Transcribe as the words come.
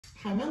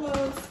Hi, my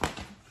loves.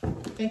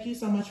 Thank you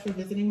so much for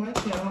visiting my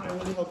channel. I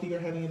really hope you're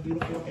having a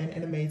beautiful and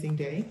an amazing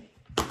day.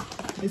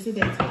 This is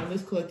a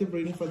timeless collective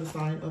reading for the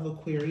sign of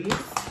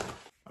Aquarius.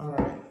 All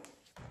right.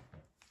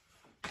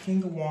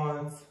 King of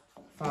Wands,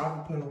 Five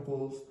of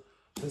Pentacles,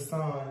 the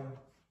Sun,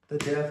 the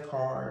Death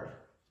card,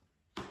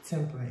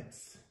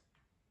 Temperance.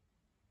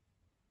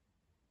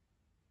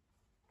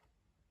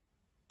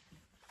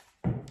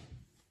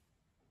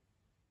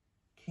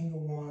 King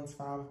of Wands,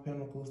 Five of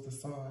Pentacles, the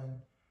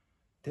Sun,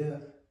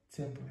 Death,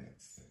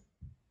 Temperance.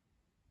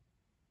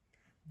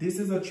 This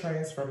is a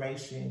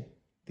transformation.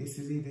 This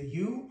is either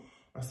you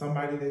or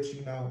somebody that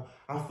you know.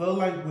 I feel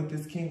like with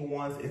this King of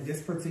Wands in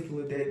this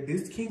particular deck,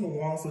 this King of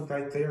Wands looks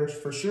like they're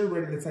for sure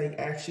ready to take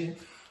action.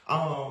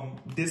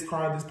 This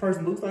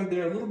person looks like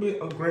they're a little bit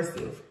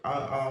aggressive.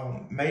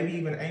 Maybe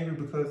even angry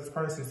because this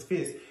person's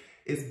fist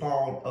is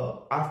balled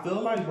up. I feel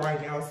like right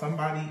now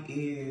somebody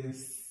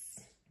is,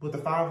 with the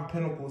Five of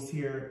Pentacles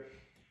here,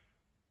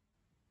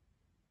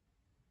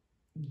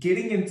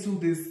 getting into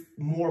this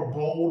more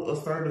bold,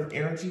 assertive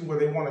energy where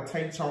they want to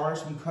take charge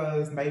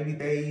because maybe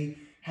they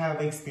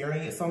have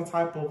experienced some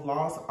type of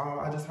loss.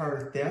 I just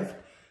heard theft.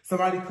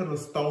 Somebody could have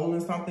stolen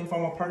something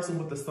from a person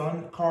with the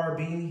Sun card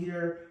being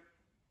here.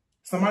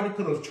 Somebody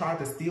could have tried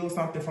to steal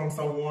something from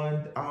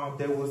someone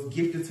that was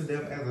gifted to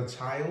them as a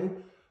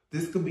child.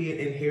 This could be an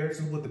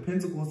inheritance with the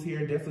Pentacles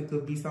here. Definitely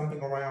could be something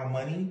around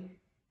money.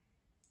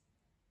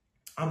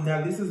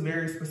 Now, this is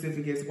very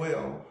specific as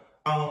well.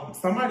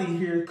 Somebody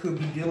here could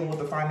be dealing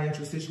with a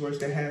financial situation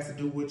that has to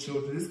do with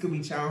children. This could be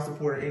child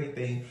support or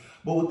anything.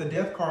 But with the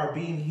Death card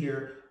being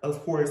here,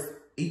 of course,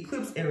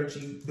 eclipse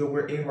energy that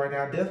we're in right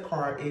now, Death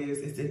card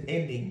it's an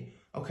ending,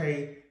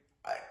 okay?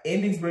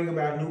 Endings bring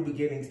about new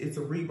beginnings. It's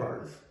a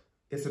rebirth.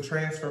 It's a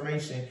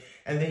transformation.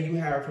 And then you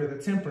have here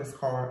the Temperance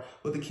card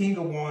with the King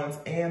of Wands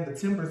and the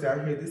Temperance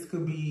out here. This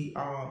could be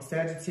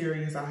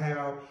Sagittarius. I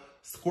have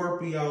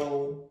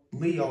Scorpio,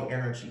 Leo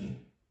energy.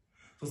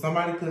 So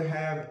somebody could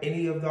have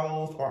any of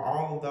those or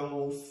all of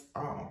those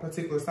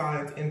particular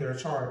signs in their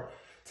chart.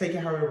 Take it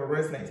however it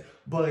resonates.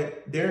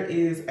 But there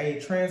is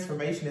a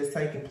transformation that's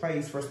taking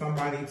place for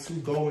somebody to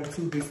go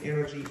into this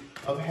energy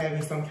of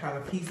having some kind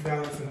of peace,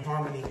 balance, and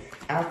harmony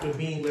after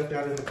being left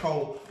out in the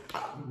cold.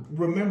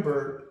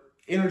 Remember,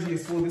 energy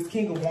is full. This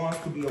King of Wands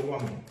could be a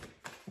woman,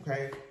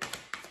 okay?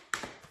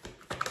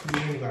 Could be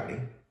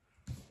anybody.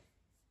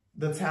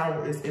 The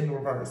Tower is in the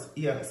reverse.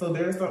 Yeah, so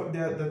there's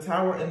the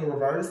Tower in the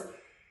reverse.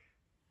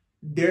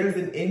 There's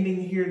an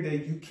ending here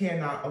that you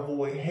cannot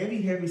avoid.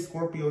 Heavy, heavy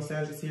Scorpio,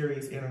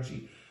 Sagittarius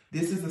energy.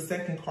 This is the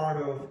second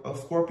card of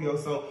Scorpio.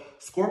 So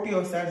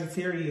Scorpio,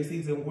 Sagittarius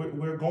season,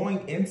 we're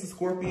going into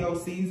Scorpio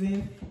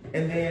season.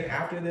 And then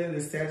after that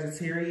is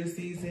Sagittarius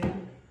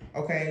season.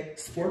 Okay,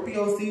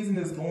 Scorpio season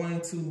is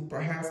going to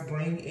perhaps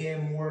bring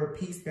in more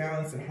peace,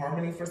 balance, and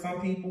harmony for some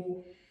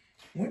people.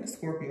 When does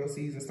Scorpio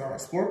season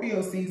start?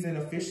 Scorpio season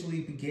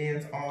officially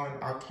begins on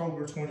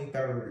October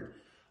 23rd.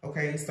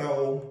 Okay,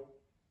 so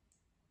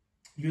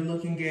you're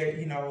looking at,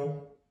 you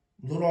know,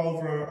 a little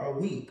over a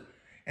week.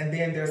 And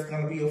then there's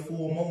going to be a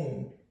full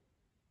moon,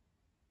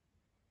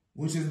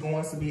 which is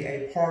going to be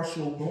a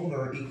partial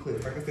lunar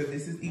eclipse. Like I said,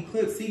 this is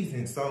eclipse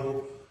season.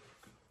 So,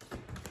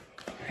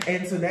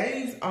 and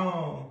today's,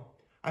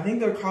 I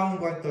think they're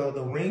calling like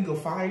the Ring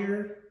of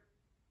Fire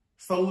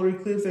solar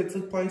eclipse that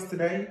took place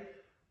today.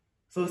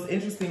 So it's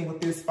interesting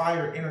with this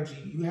fire energy.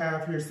 You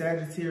have here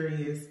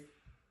Sagittarius,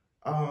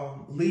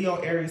 Leo,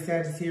 Aries,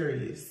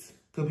 Sagittarius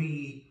could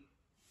be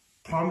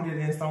prominent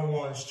in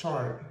someone's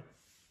chart.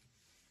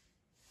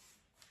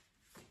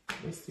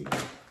 Let's see.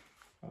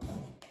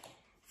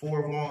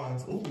 Four of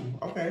Wands. Ooh,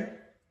 okay.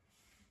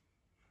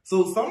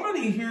 So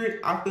somebody here,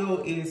 I feel,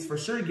 is for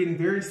sure getting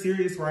very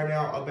serious right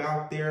now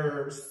about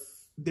their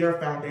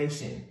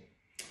foundation.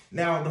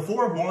 Now, the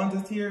Four of Wands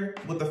is here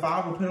with the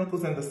Five of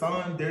Pentacles and the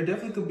Sun. There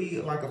definitely could be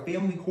like a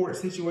family court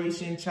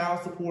situation,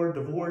 child support,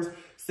 divorce,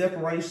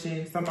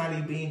 separation,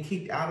 somebody being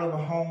kicked out of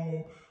a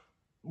home,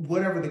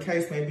 whatever the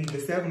case may be. The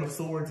Seven of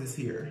Swords is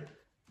here.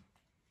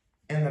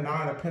 And the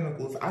Nine of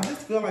Pentacles. I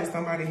just feel like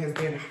somebody has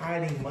been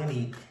hiding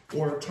money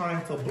or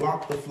trying to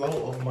block the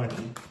flow of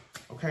money.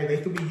 Okay,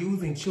 they could be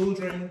using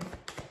children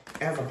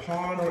as a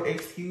pawn or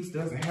excuse.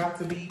 Doesn't have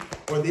to be.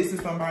 Or this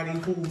is somebody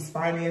whose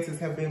finances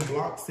have been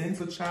blocked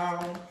since a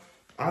child.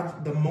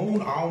 The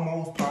moon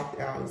almost popped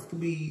out. This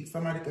could be,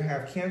 somebody could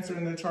have Cancer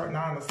in their chart,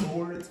 Nine of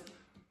Swords.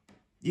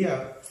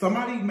 Yeah,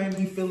 somebody may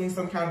be feeling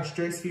some kind of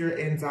stress, fear,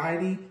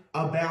 anxiety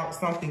about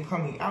something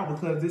coming out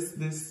because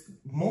this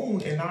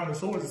moon and Nine of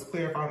Swords is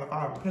clarifying the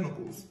Five of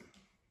Pentacles.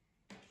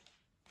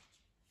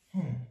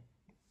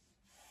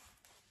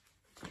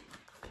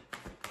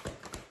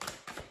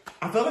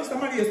 I feel like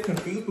somebody is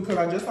confused because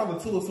I just saw the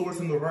Two of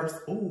Swords in the reverse.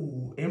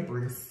 Ooh,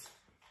 Empress.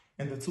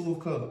 And the Two of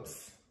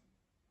Cups.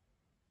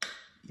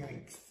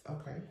 Yikes.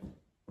 Okay.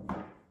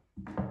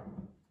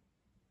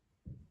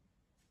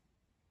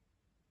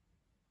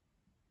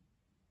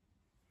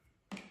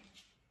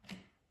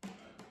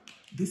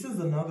 This is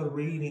another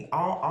reading.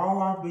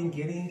 All I've been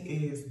getting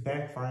is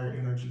backfire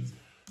energies.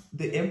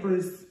 The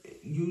Empress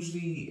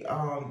usually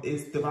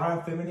is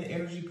divine feminine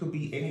energy, could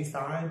be any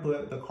sign,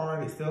 but the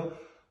card itself,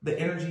 the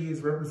energy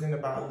is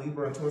represented by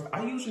Libra and Taurus.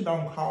 I usually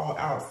don't call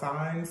out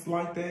signs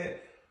like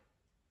that.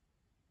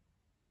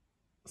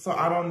 So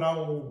I don't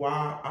know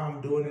why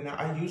I'm doing it now.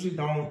 I usually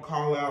don't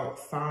call out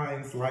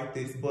signs like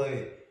this,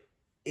 but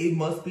it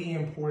must be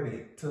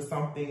important to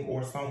something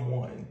or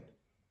someone.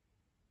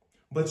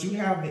 But you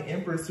have the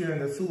Empress here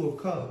and the Two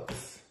of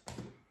Cups.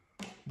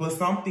 But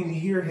something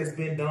here has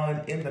been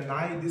done in the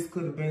night. This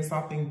could have been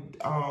something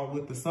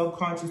with the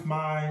subconscious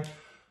mind,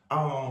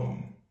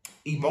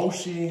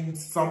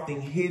 emotions,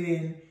 something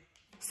hidden,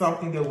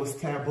 something that was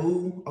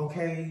taboo,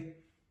 okay?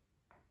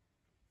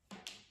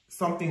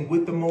 Something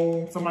with the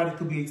moon. Somebody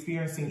could be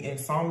experiencing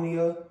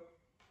insomnia.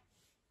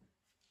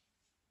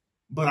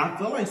 But I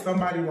feel like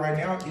somebody right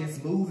now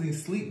is losing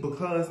sleep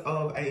because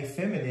of a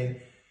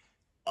feminine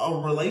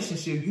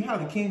relationship. You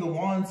have the King of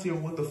Wands here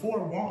with the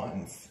Four of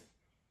Wands.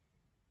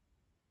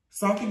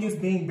 Something is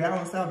being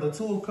balanced out. The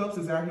Two of Cups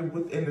is out here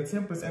within the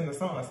Temperance and the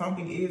Sun.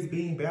 Something is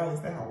being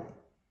balanced out.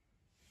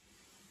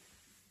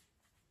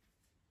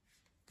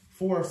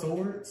 Four of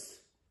Swords.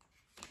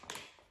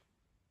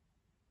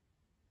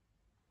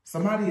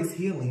 Somebody is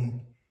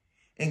healing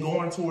and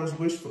going towards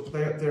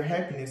their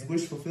happiness,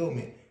 wish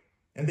fulfillment.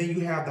 And then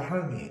you have the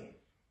Hermit.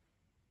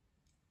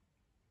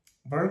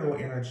 Virgo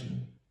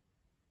energy.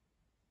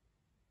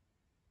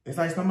 It's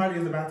like somebody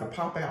is about to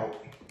pop out.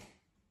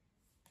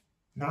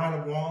 Nine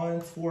of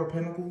Wands, Four of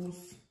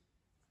Pentacles,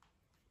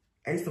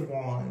 Ace of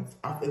Wands.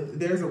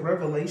 There's a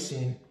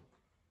revelation.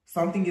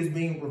 Something is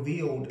being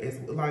revealed. It's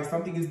like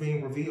something is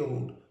being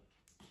revealed.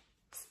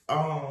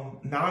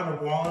 Nine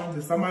of Wands.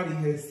 If somebody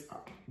has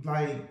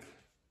like,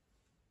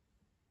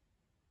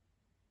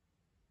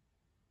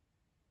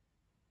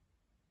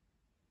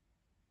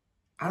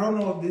 I don't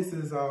know if this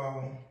is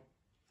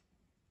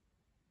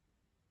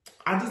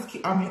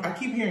I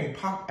keep hearing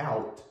pop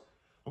out.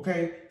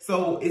 Okay,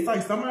 so it's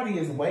like somebody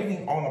is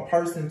waiting on a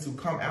person to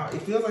come out.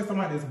 It feels like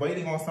somebody is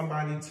waiting on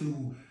somebody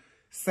to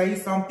say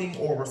something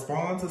or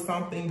respond to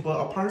something,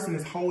 but a person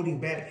is holding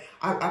back.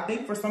 I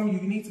think for some of you,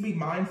 you need to be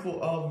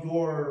mindful of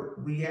your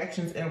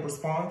reactions and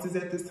responses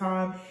at this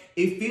time.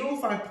 It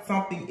feels like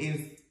something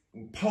is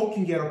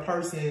poking at a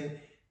person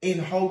in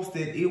hopes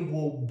that it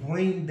will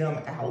bring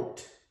them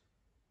out.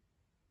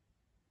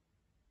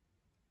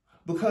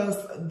 Because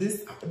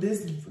this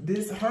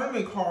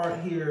Hermit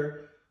card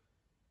here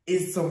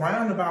is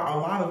surrounded by a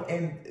lot of,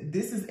 and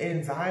this is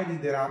anxiety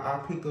that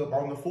I pick up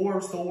on the Four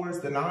of Swords,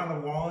 the Nine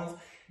of Wands.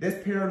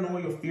 That's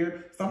paranoia,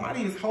 fear.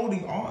 Somebody is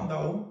holding on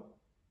though,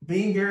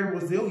 being very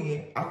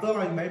resilient. I feel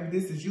like maybe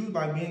this is you,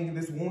 like being in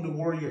this wounded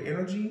warrior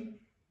energy.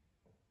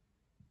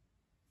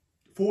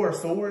 Four of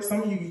Swords.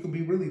 Some of you could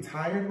be really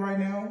tired right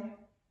now.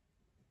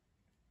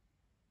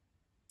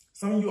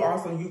 Some of you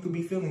also, you could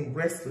be feeling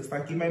restless,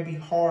 like it may be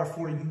hard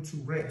for you to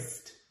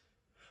rest.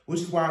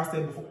 Which is why I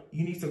said before,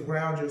 you need to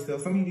ground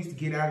yourself. Some of you need to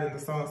get out in the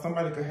sun.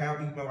 Somebody could have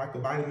even like a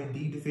vitamin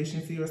D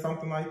deficiency or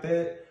something like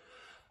that.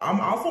 I'm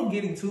also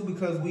getting too,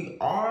 because we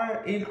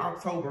are in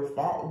October,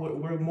 fall.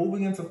 We're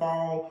moving into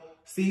fall.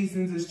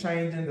 Seasons is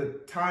changing.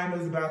 The time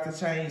is about to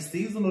change.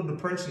 Seasonal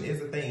depression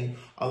is a thing.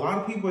 A lot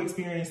of people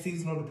experience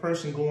seasonal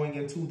depression going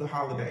into the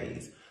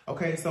holidays.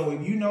 Okay, so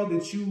if you know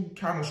that you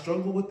kind of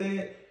struggle with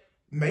that,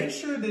 make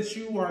sure that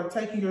you are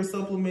taking your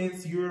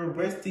supplements, you're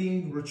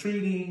resting,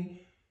 retreating,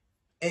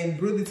 and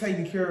really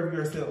taking care of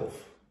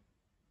yourself.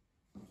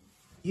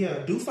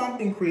 Yeah, do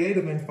something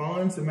creative and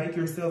fun to make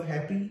yourself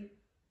happy.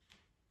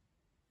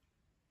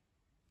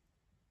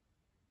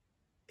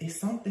 It's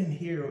something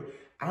here.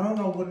 I don't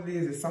know what it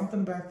is. It's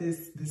something about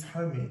this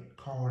Hermit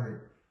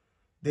card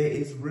that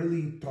is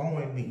really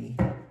throwing me.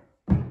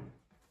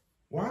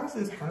 Why is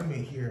this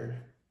Hermit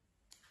here?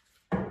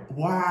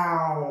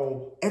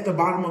 Wow. At the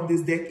bottom of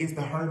this deck is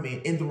the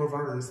Hermit in the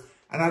reverse.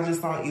 And I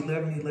just saw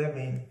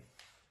 1111.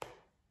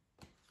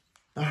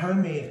 The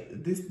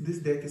Hermit, this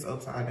deck is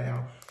upside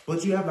down.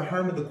 But you have the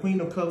Hermit, the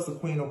Queen of Cups, the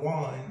Queen of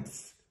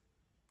Wands.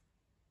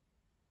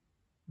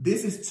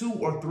 This is 2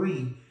 or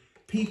 3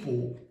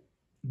 people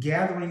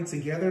gathering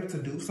together to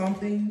do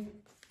something.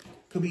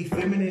 Could be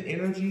feminine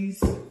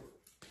energies.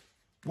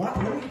 Why?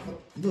 Let me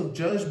look,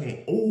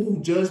 Judgment. Oh,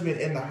 Judgment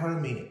and the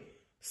Hermit.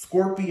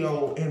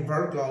 Scorpio and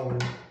Virgo.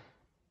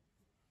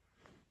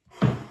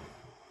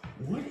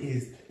 What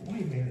is,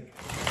 wait a minute.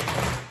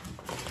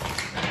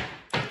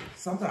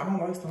 Something, I don't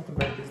like something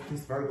about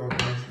this Virgo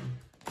energy.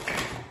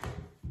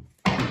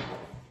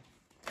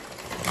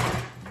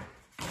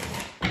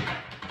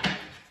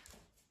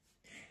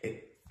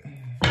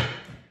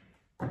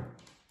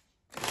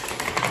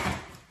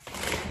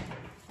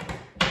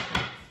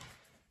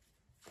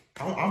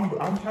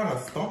 I'm kind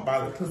of stumped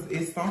by it, because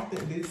it's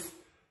something,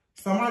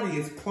 somebody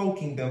is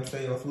cloaking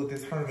themselves with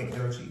this Hermit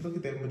energy. Look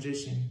at that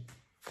Magician.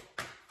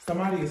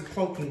 Somebody is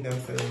cloaking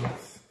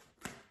themselves.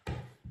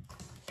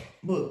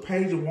 Look,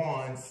 Page of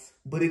Wands,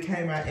 but it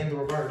came out in the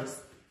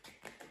reverse.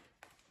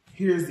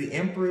 Here's the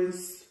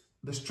Empress,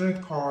 the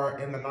Strength card,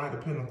 and the Knight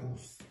of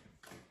Pentacles.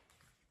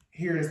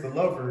 Here is the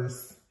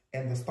Lovers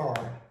and the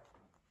Star.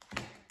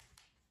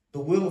 The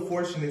Wheel of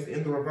Fortune is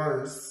in the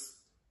reverse.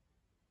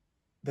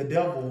 The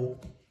Devil.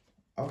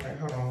 Okay,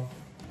 hold on.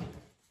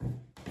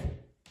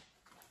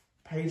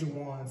 Page of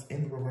Wands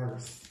in the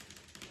reverse.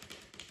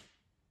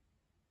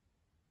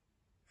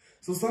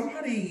 So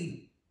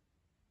somebody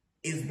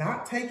is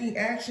not taking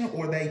action,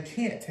 or they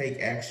can't take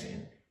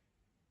action.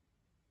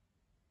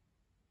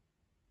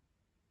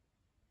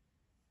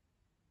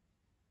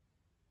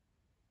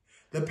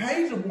 The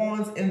Page of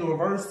Wands in the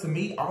reverse to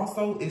me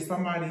also is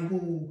somebody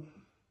who,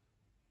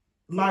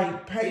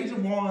 like, Page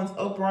of Wands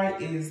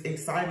upright is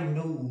exciting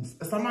news.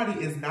 Somebody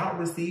is not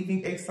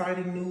receiving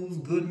exciting news,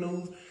 good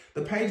news.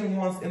 The Page of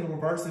Wands in the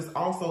reverse is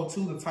also,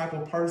 too, the type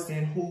of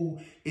person who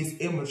is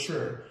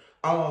immature.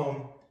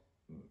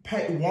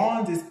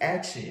 Wands is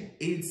action.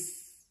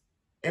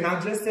 And I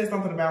just said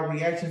something about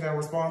reactions and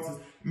responses.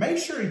 Make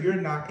sure you're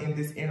not in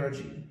this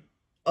energy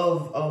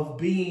of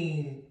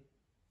being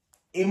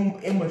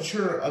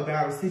immature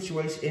about a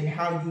situation and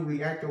how you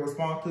react or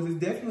respond, because it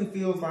definitely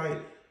feels like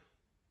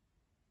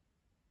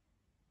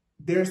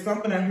there's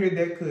something out here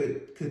that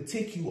could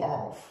tick you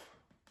off.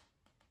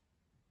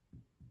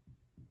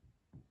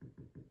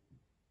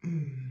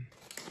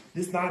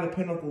 This Knight of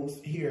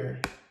Pentacles here,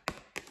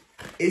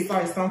 it's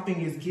like something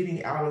is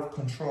getting out of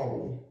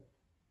control.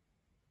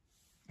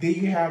 Then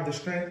you have the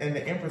Strength and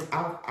the Empress.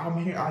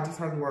 I'm here. I just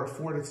heard the word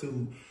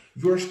fortitude.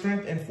 Your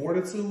strength and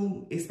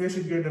fortitude, especially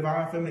if you're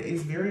divine feminine,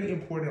 is very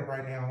important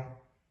right now.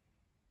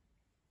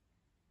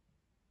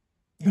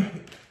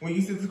 When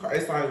you see this card,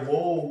 it's like,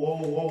 whoa, whoa,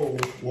 whoa,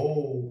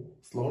 whoa.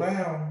 Slow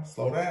down,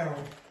 slow down.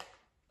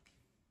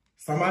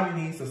 Somebody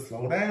needs to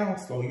slow down.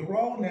 Slow your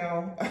roll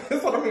now.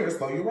 That's what I'm hearing.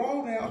 Slow your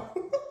roll now.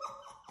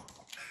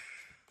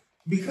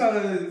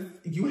 Because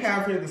you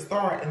have here the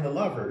Star and the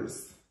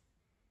Lovers.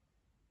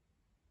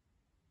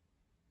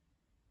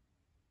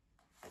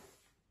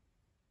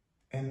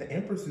 And the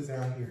Empress is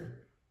out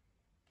here.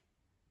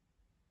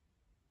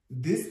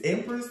 This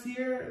Empress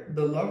here,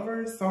 the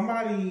Lovers,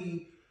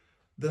 somebody,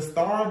 the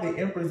Star, the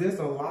Empress, there's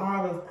a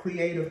lot of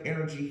creative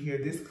energy here.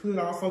 This could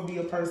also be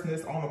a person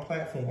that's on a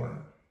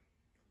platform.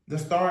 The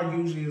Star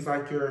usually is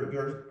like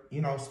your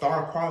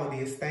star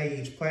quality is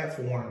stage,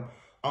 platform,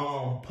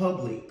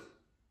 public.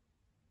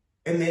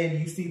 And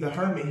then you see the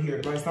Hermit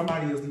here, like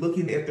somebody is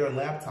looking at their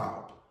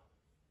laptop,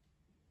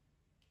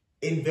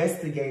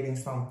 investigating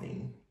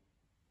something.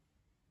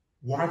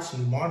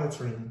 Watching,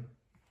 monitoring.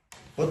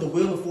 But the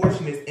Wheel of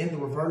Fortune is in the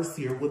reverse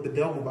here with the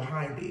Devil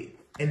behind it.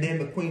 And then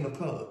the Queen of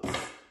Cups.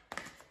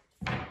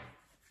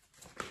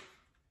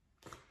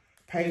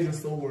 Page of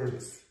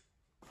Swords.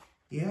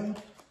 Yeah.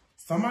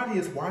 Somebody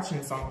is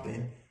watching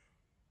something.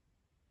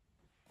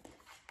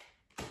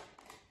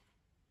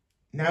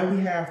 Now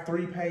we have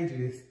 3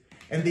 pages.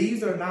 And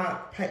these are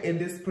not, in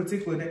this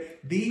particular day,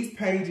 these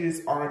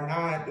pages are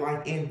not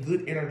like in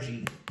good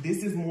energy.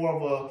 This is more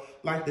of a,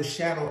 like the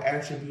shadow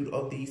attribute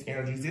of these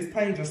energies. This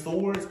Page of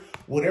Swords,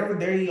 whatever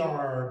they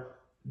are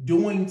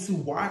doing to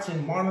watch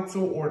and monitor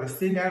or to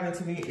send out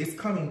into me, it's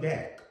coming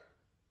back.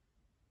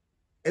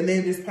 And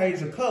then this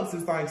Page of Cups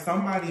is like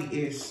somebody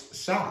is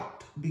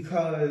shocked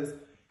because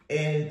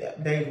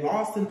they've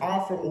lost an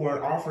offer or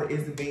an offer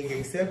isn't being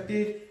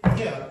accepted.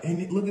 Yeah,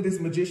 and look at this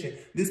Magician.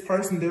 This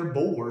person, they're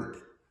bored.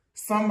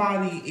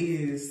 Somebody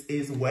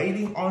is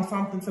waiting on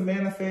something to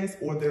manifest,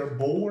 or they're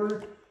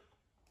bored.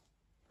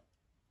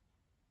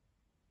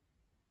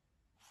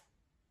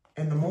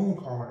 And the Moon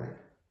card.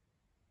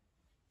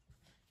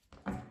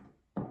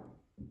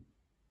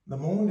 The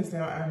Moon is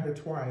now out here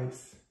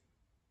twice.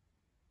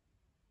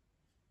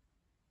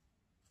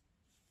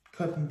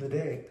 Cutting the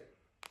deck.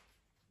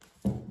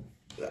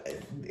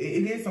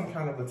 It is some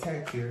kind of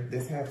attack here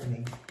that's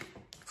happening.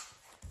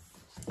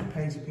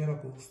 Page of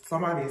Pentacles.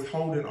 Somebody is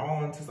holding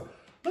on to something.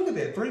 Look at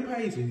that, 3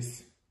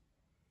 pages.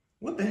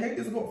 What the heck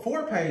is it going?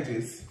 4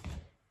 pages.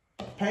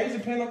 Page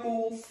of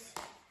Pentacles,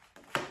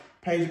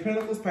 Page of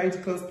Pentacles, Page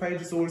of Cups,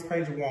 Page of Swords,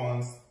 Page of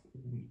Wands.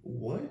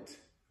 What?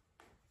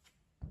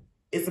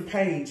 It's a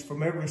page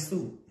from every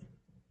suit.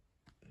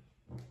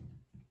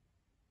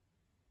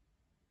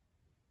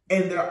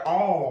 And they're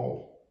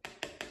all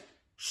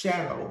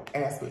shadow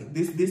aspect.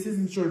 This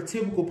isn't your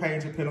typical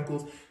Page of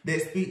Pentacles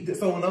that speak.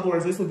 So in other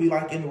words, this would be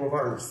like in the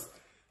reverse.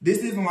 This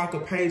isn't like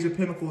a Page of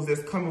Pentacles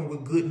that's coming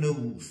with good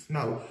news.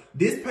 No,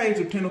 this Page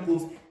of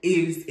Pentacles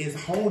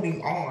is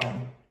holding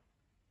on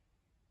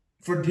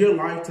for dear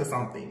life to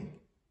something.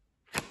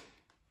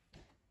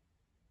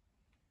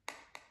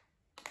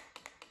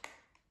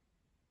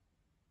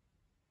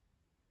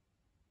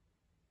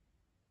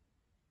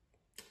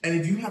 And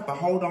if you have to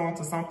hold on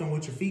to something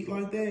with your feet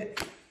like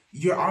that,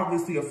 you're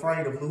obviously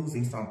afraid of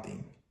losing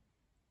something.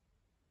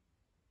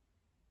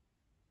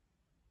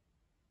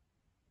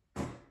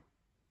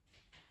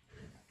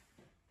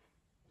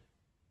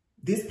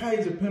 This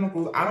Page of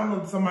Pentacles, I don't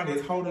know if somebody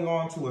is holding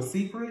on to a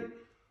secret.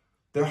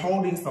 They're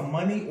holding some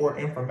money or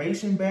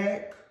information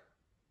back.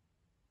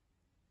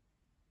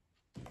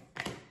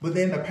 But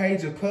then the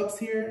Page of Cups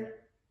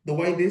here, the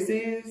way this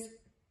is,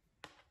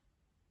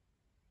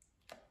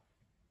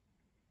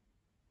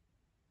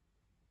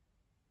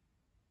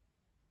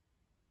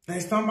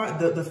 That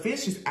somebody, the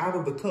fish is out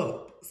of the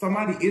cup.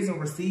 Somebody isn't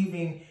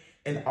receiving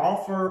an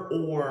offer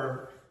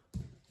or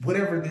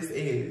whatever this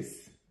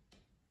is.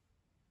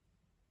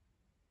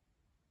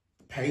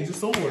 Page of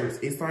Swords.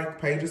 It's like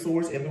Page of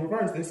Swords in the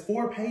reverse. There's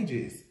 4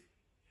 pages.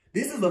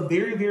 This is a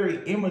very,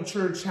 very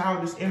immature,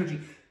 childish energy.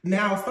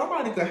 Now,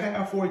 somebody could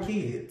have 4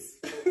 kids.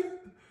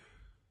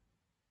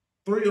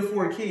 3 or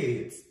 4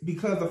 kids.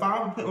 Because the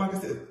 5 of, like I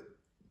said,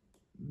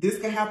 this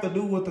could have to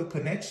do with a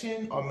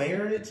connection, a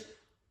marriage,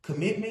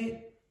 commitment.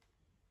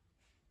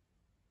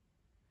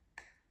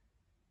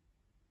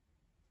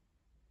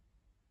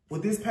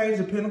 With this Page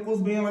of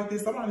Pentacles being like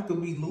this, somebody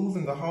could be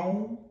losing a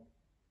home.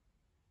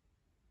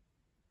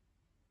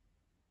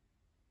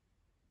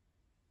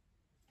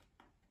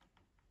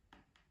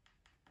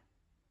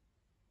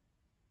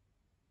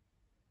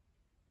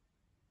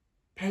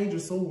 Page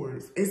of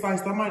Swords. It's like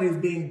somebody is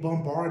being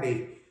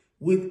bombarded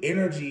with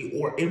energy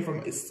or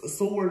information.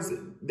 Swords,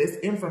 that's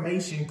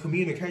information,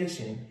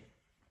 communication.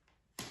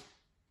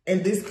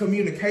 And this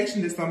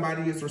communication that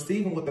somebody is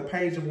receiving with the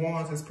Page of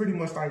Wands is pretty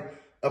much like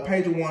a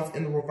Page of Wands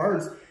in the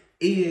reverse.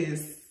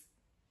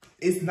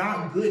 It's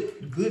not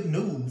good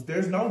news.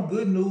 There's no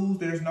good news.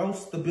 There's no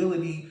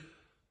stability.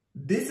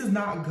 This is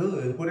not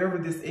good, whatever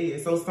this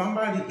is. So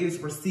somebody is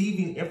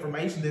receiving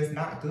information that's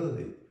not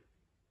good.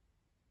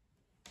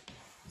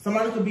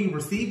 Somebody could be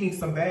receiving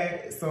some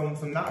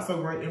not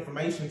so great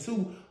information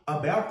too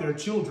about their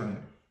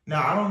children.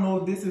 Now, I don't know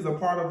if this is a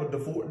part of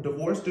a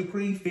divorce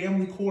decree,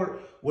 family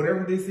court,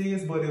 whatever this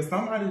is, but if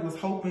somebody was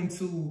hoping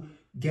to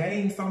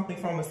gain something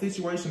from a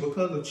situation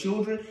because of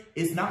children,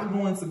 it's not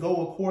going to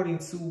go according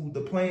to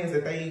the plans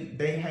that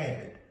they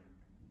had.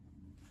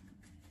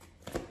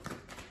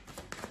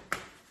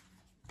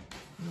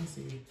 Let me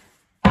see.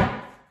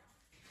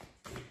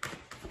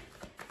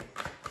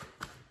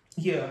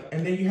 Yeah,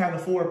 and then you have the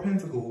 4 of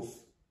Pentacles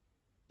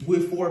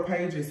with 4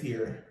 pages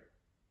here.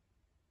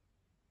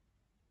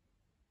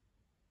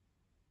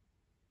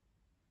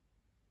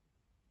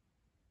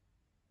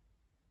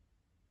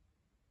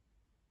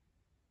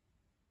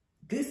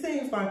 This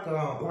seems like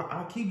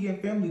I keep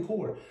getting family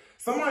court.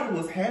 Somebody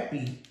was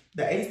happy,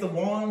 the Ace of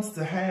Wands,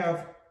 to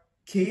have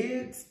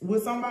kids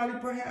with somebody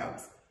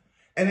perhaps.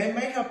 And they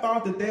may have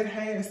thought that that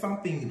had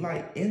something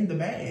like in the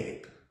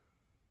bag.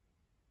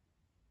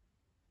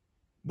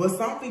 But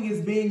something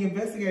is being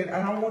investigated.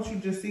 And I want you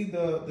to just see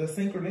the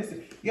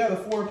synchronicity. Yeah, the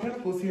 4 of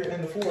Pentacles here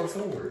and the 4 of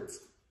Swords.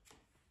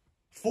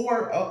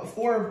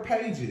 4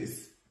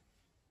 pages.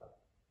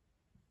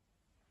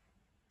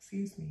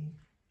 Excuse me.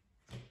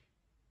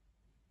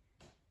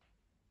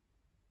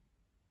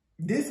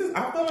 This is,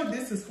 I feel like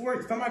this is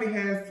for, somebody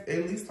has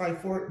at least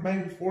like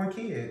maybe 4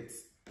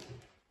 kids.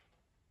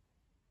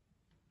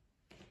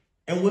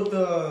 And with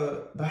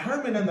the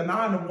Hermit and the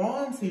 9 of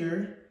Wands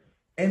here,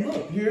 and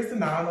look, here's the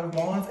 9 of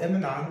Wands and the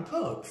 9 of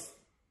Cups.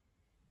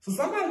 So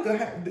somebody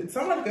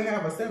could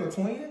have a set of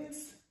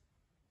twins.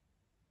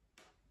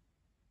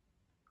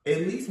 At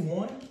least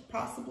one,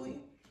 possibly.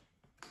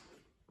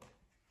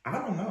 I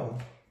don't know.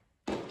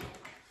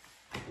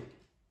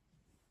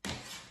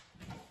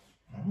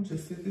 I'm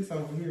just sit this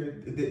over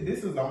here.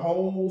 This is the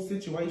whole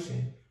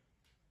situation.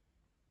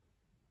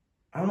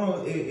 I don't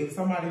know if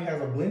somebody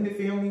has a blended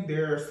family,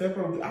 they're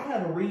separate. I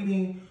had a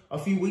reading a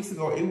few weeks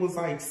ago. It was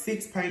like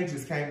 6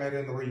 pages came out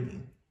in the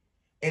reading.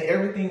 And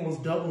everything was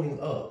doubling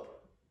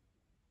up.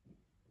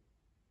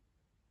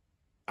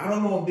 I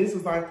don't know if this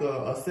is like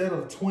a set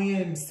of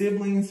twin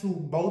siblings who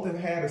both have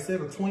had a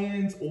set of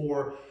twins,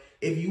 or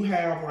if you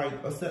have like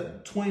a set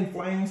of twin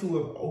flames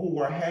who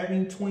are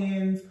having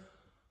twins.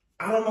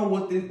 I don't know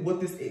what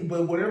this is,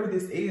 but whatever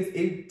this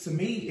is, to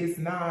me, it's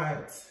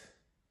not.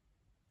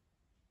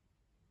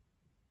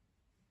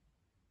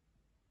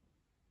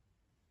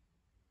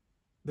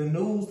 The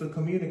news, the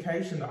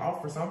communication, the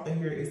offer, something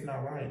here is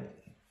not right.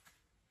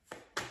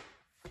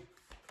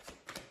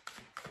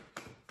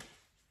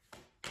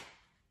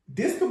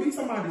 This could be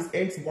somebody's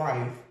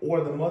ex-wife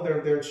or the mother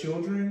of their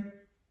children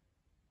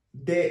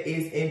that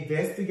is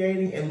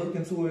investigating and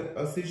looking into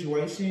a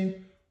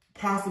situation,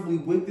 possibly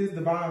with this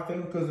Divine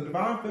Feminine, because the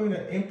Divine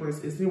Feminine Empress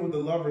is here with the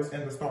Lovers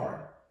and the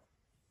Star.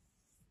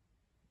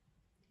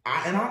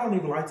 And I don't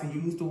even like to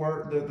use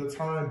the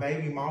term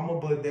baby mama,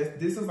 but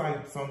this is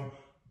like some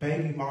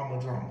baby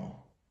mama drama.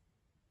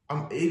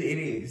 It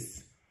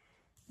is.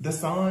 The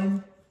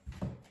Sun.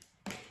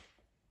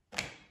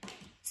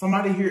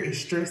 Somebody here is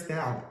stressed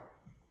out.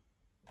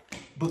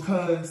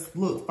 Because,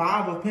 look,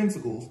 5 of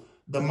Pentacles.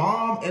 The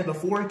mom and the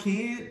 4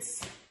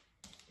 kids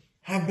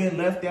have been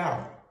left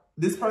out.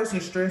 This person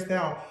is stressed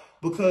out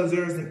because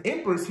there's an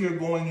Empress here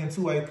going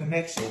into a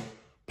connection.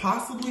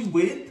 Possibly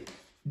with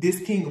this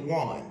King of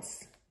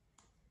Wands.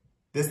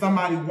 That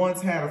somebody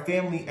once had a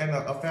family and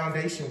a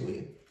foundation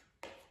with.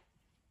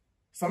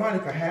 Somebody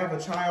could have a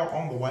child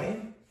on the way.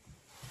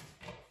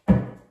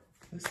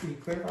 Let's see,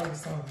 clarify the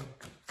Sun.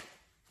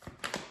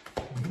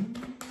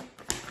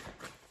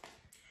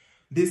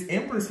 This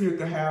Empress here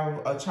could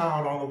have a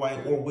child on the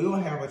way or will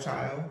have a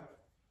child.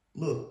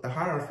 Look, the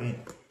Hierophant.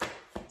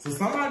 So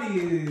somebody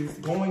is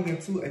going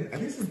into, and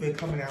this has been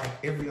coming out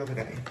every other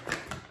day.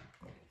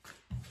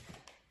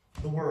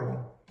 The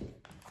World.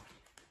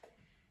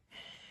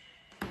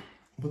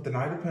 With the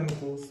Knight of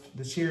Pentacles,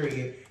 the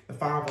Chariot, the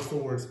Five of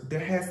Swords. There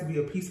has to be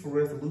a peaceful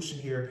resolution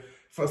here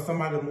for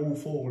somebody to move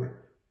forward.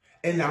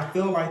 And I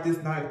feel like this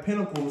Knight of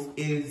Pentacles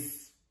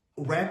is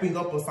wrapping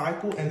up a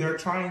cycle, and they're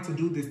trying to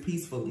do this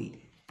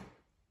peacefully.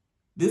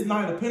 This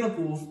Knight of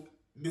Pentacles,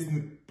 this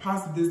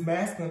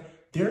masculine,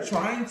 they're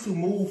trying to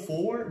move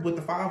forward with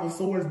the Five of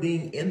Swords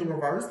being in the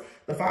reverse.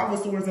 The Five of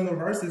Swords in the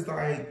reverse is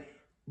like,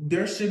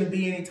 there shouldn't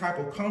be any type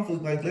of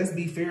conflict. Like, let's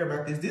be fair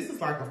about this. This is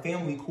like a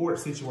family court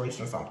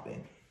situation or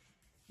something.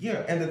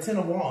 Yeah, and the Ten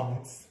of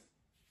Wands.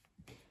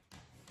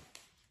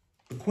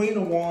 The Queen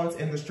of Wands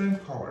and the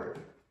Strength card.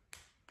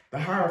 The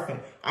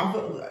Hierophant.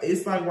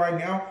 It's like right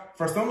now,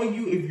 for some of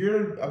you, if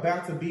you're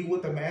about to be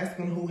with a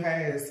masculine who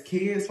has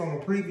kids from a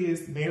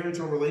previous marriage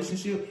or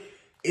relationship,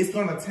 it's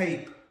going to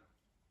take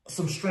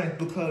some strength,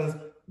 because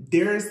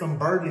there is some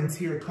burdens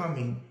here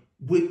coming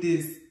with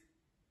this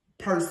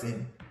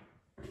person.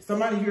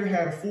 Somebody here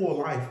had a full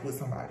life with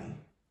somebody.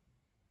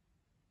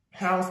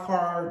 House,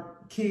 car,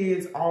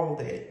 kids, all of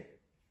that.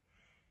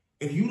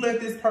 If you let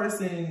this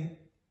person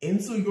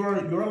into your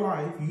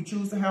life, you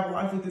choose to have a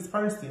life with this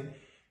person,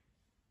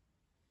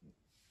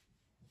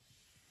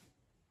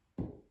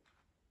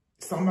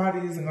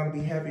 somebody isn't going to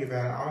be happy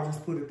about it. I'll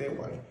just put it that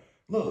way.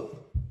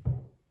 Look,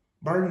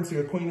 burdens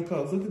here, Queen of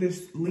Cups. Look at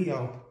this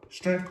Leo,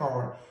 Strength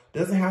card.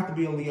 Doesn't have to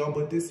be a Leo,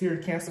 but this here,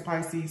 Cancer,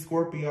 Pisces,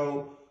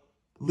 Scorpio,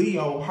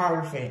 Leo,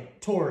 Hierophant,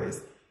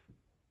 Taurus.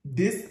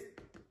 This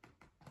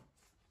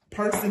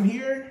person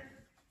here,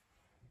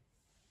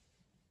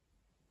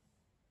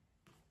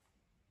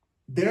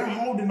 they're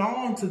holding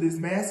on to this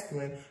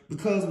masculine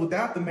because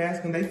without the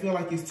masculine, they feel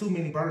like it's too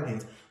many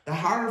burdens. The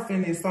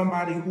Hierophant is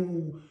somebody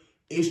who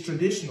is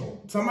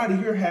traditional. Somebody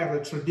here have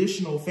a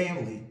traditional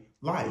family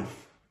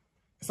life.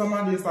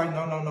 Somebody is like,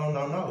 no, no, no,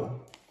 no,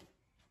 no.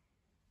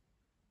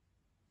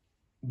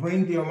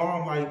 Bring the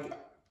alarm, like,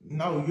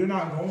 no, you're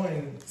not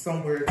going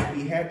somewhere to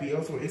be happy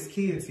elsewhere. It's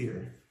kids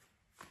here.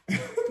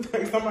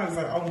 Like somebody's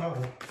like, oh no.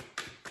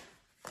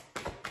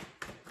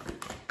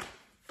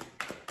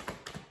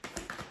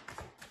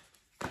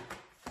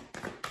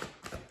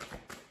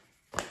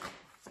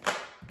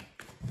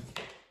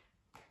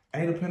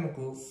 Eight of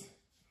Pentacles.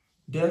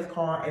 Death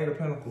card, Eight of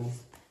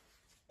Pentacles.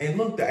 And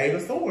look, the Eight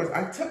of Swords.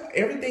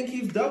 Everything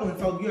keeps doubling.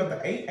 So you have the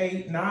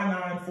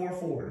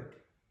 8-8-9-9-4-4.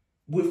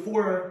 With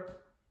 4.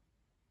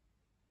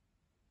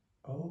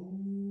 Oh.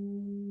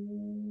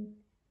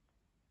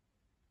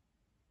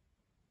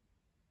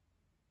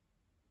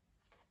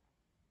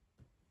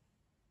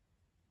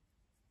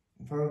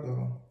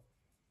 Virgo.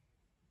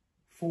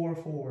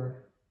 4-4.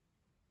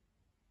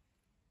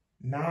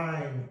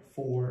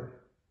 9-4.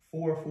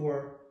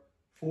 4-4.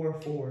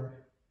 4-4.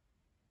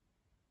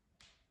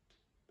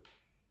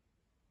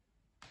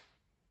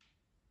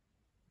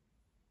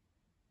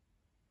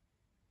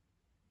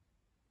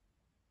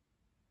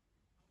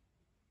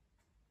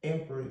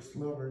 Empress,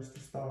 Lovers, the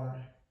Star,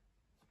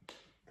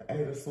 the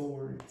Eight of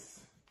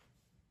Swords,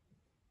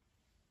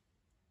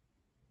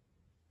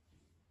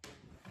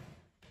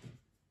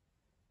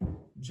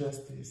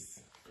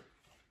 Justice,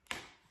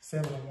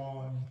 Seven of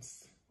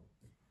Wands,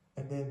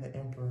 and then the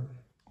Emperor.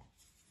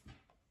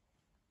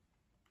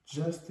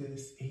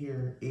 Justice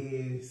here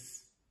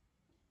is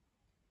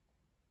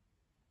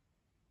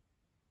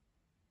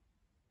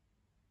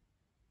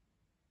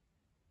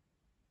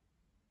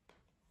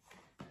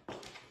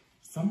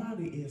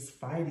somebody is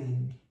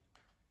fighting,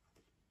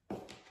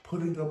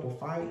 putting up a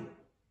fight,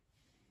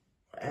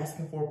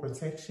 asking for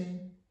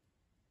protection.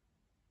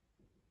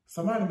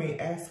 Somebody may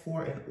ask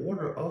for an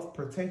order of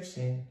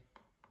protection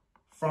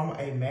from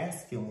a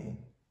masculine.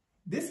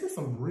 This is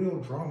some real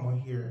drama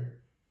here.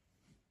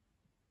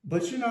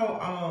 But you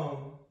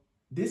know,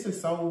 this is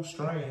so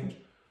strange.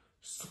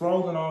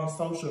 Scrolling on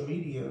social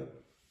media,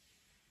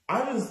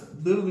 I just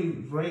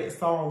literally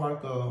saw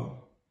like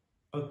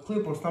a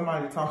clip of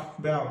somebody talking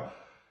about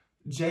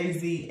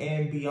Jay-Z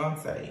and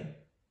Beyonce.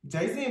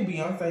 Jay-Z and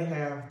Beyonce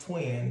have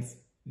twins.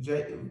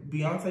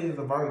 Beyonce is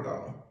a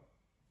Virgo.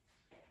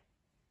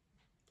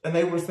 And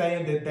they were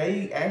saying that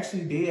they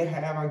actually did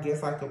have, I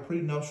guess, like a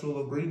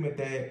prenuptial agreement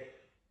that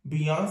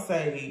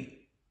Beyonce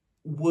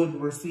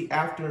would receive,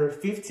 after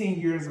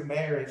 15 years of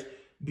marriage,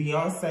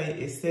 Beyonce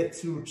is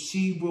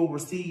she will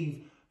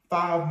receive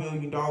 $5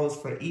 million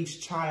for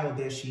each child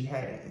that she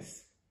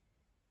has.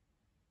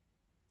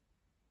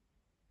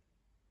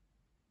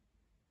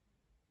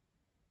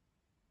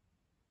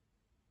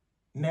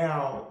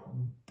 Now,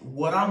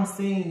 what I'm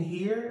seeing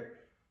here,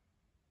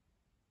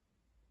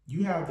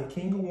 you have the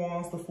King of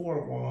Wands, the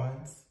Four of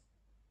Wands.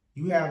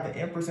 You have the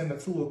Empress and the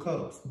Two of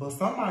Cups. But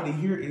somebody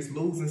here is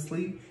losing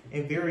sleep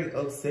and very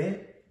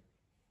upset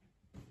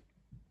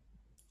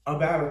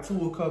about a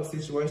Two of Cups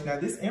situation. Now,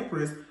 this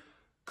Empress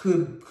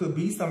could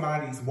be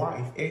somebody's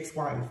wife,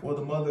 ex-wife, or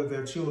the mother of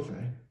their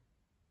children.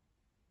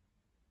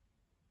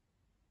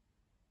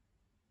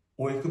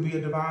 Or it could be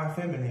a divine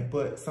feminine.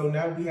 But so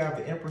now we have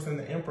the Empress and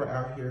the Emperor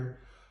out here.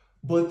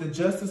 But the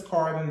Justice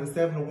card and the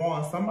Seven of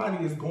Wands,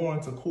 somebody is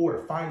going to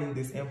court fighting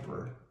this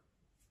Emperor.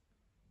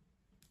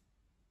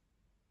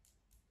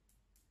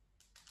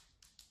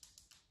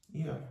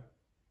 Yeah.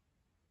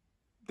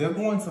 They're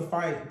going to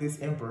fight this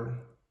Emperor.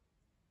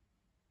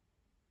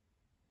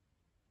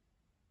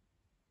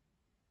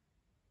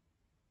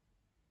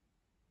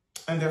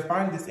 And they're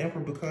fighting this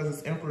Emperor because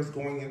this Emperor is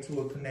going into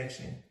a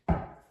connection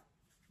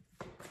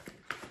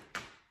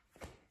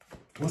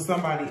with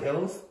somebody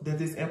else that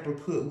this Emperor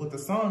could, with the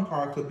Sun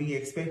card, could be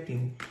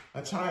expecting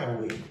a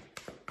child with.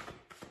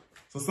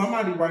 So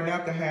somebody right now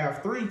could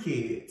have 3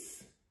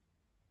 kids.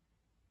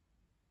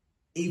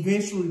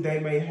 Eventually, they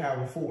may have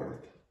a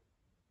 4th.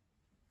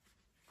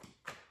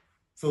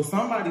 So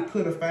somebody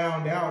could have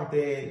found out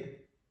that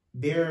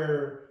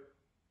their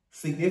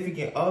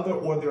significant other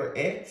or their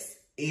ex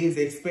is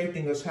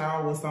expecting a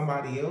child with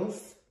somebody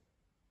else.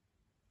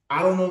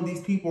 I don't know if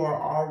these people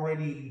are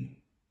already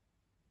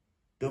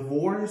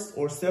divorced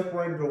or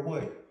separated or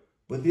what,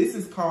 but this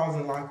is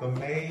causing like a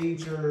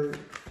major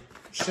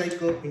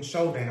shake-up and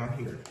showdown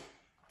here.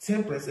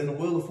 Temperance and the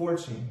Wheel of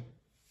Fortune.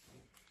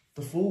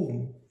 The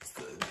Fool.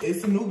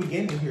 It's a new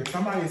beginning here.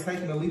 Somebody is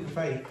taking a leap of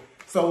faith.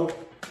 So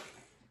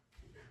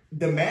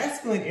the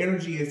masculine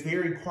energy is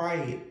very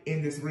quiet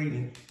in this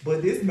reading,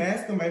 but this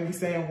masculine may be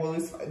saying, well,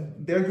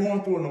 they're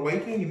going through an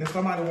awakening, and if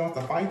somebody wants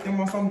to fight them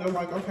or something, they're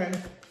like, okay,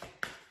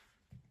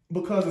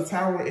 because the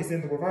Tower is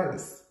in the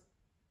reverse.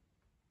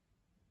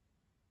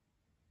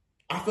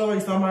 I feel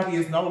like somebody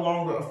is no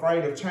longer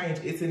afraid of change.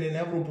 It's an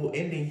inevitable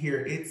ending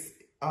here. It's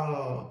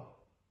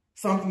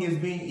something is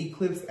being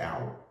eclipsed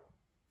out.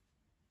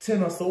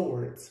 10 of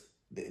Swords.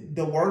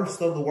 The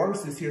worst of the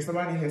worst is here.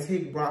 Somebody has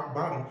hit rock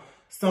bottom.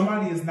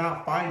 Somebody is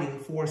not fighting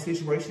for a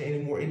situation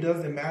anymore. It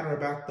doesn't matter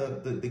about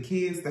the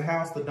kids, the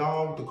house, the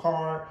dog, the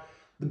car,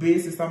 the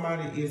business.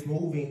 Somebody is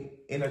moving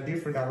in a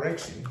different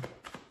direction.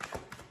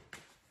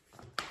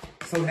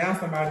 So now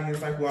somebody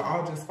is like, well,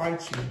 I'll just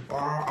fight you, or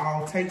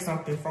I'll take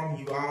something from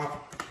you.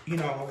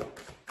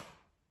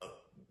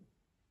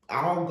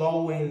 I'll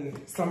go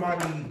and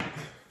somebody,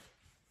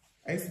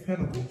 Ace of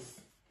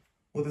Pentacles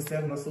with the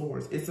 7 of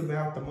Swords. It's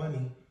about the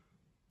money.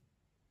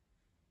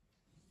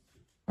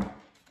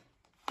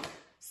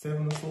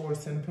 7 of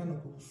Swords, 10 of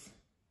Pentacles.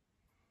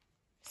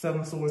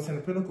 7 of Swords, 10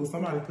 of Pentacles.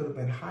 Somebody could have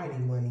been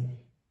hiding money.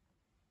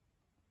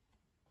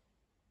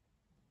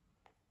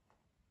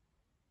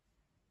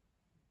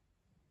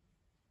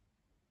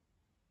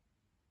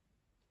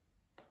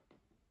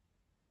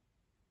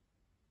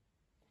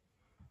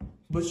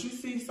 But you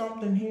see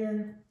something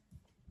here?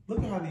 Look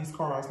at how these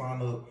cards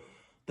line up.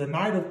 The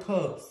Knight of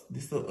Cups.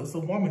 It's a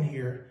woman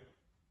here.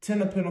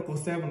 10 of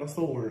Pentacles, 7 of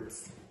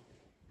Swords.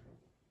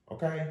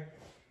 Okay?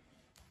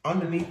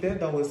 Underneath that,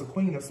 though, is the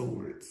Queen of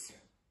Swords.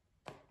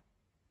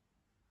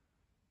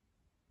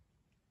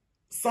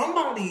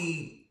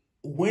 Somebody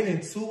went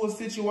into a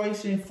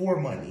situation for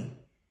money.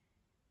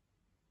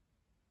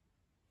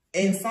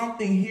 And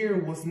something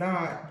here was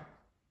not...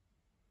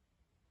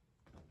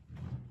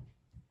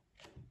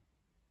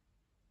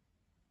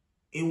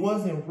 It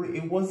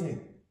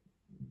wasn't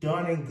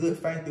done in good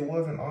faith. It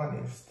wasn't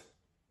honest.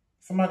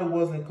 Somebody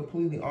wasn't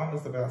completely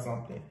honest about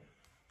something.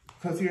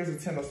 Because here's the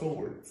 10 of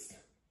Swords.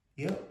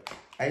 Yep.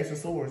 Ace of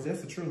Swords.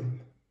 That's the truth.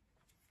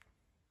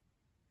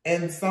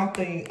 And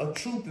a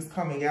truth is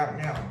coming out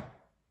now.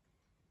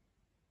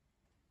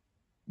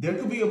 There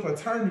could be a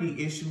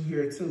paternity issue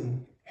here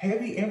too.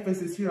 Heavy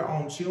emphasis here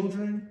on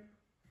children.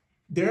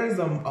 There's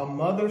a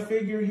mother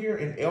figure here,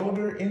 an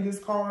elder in this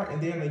card, and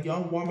then a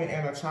young woman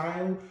and a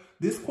child.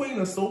 This Queen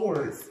of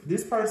Swords,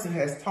 this person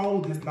has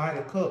told this Knight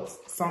of Cups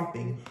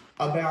something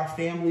about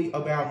family,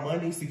 about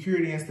money,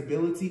 security, and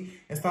stability,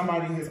 and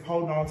somebody is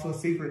holding on to a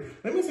secret.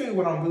 Let me tell you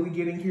what I'm really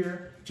getting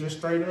here, just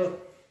straight up.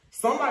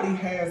 Somebody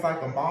has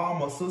like a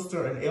mom, a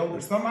sister, an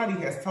elder. Somebody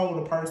has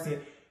told a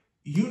person,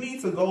 you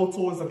need to go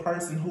towards a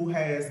person who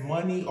has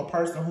money, a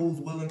person who's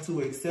willing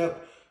to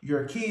accept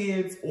your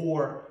kids,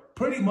 or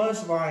pretty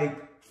much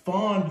like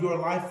fund your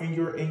life and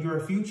your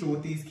future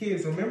with these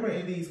kids. Remember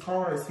in these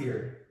cards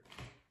here,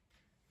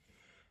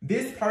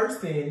 this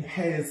person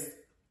has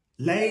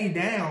laid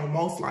down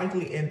most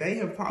likely, and they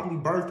have probably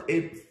birthed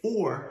it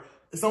for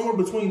somewhere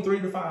between 3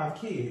 to 5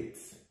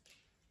 kids.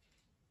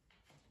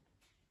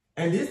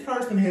 And this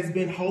person has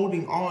been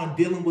holding on,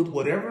 dealing with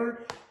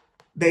whatever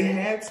they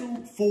had to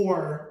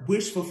for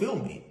wish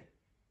fulfillment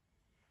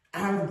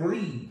out of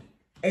greed.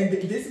 And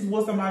this is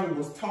what somebody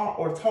was taught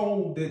or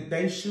told that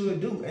they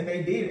should do, and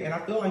they did. And I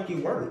feel like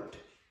it worked.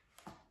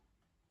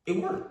 It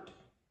worked.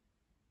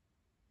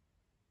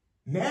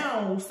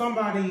 Now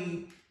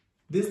somebody,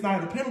 this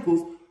Knight of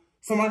Pentacles,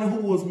 somebody who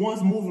was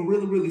once moving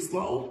really, really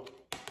slow,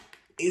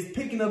 is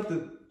picking up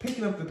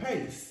the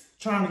pace,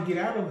 trying to get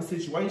out of the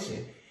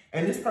situation.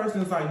 And this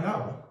person is like,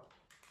 no.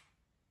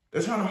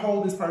 They're trying to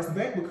hold this person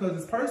back because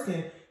this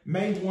person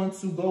may want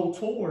to go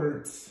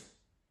towards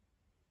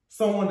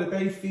someone that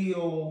they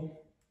feel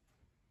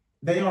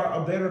they are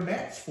a better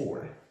match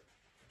for.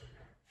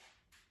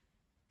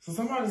 So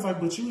somebody's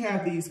like, but you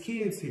have these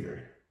kids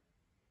here.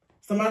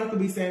 Somebody could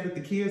be saying that the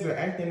kids are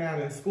acting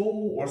out in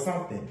school or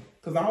something,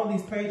 because all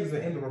these pages are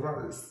in the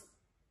reverse.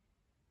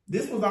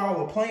 This was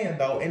all a plan,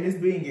 though, and it's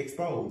being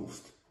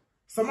exposed.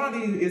 Somebody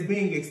is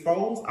being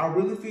exposed, I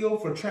really feel,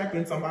 for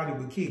trapping somebody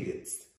with kids.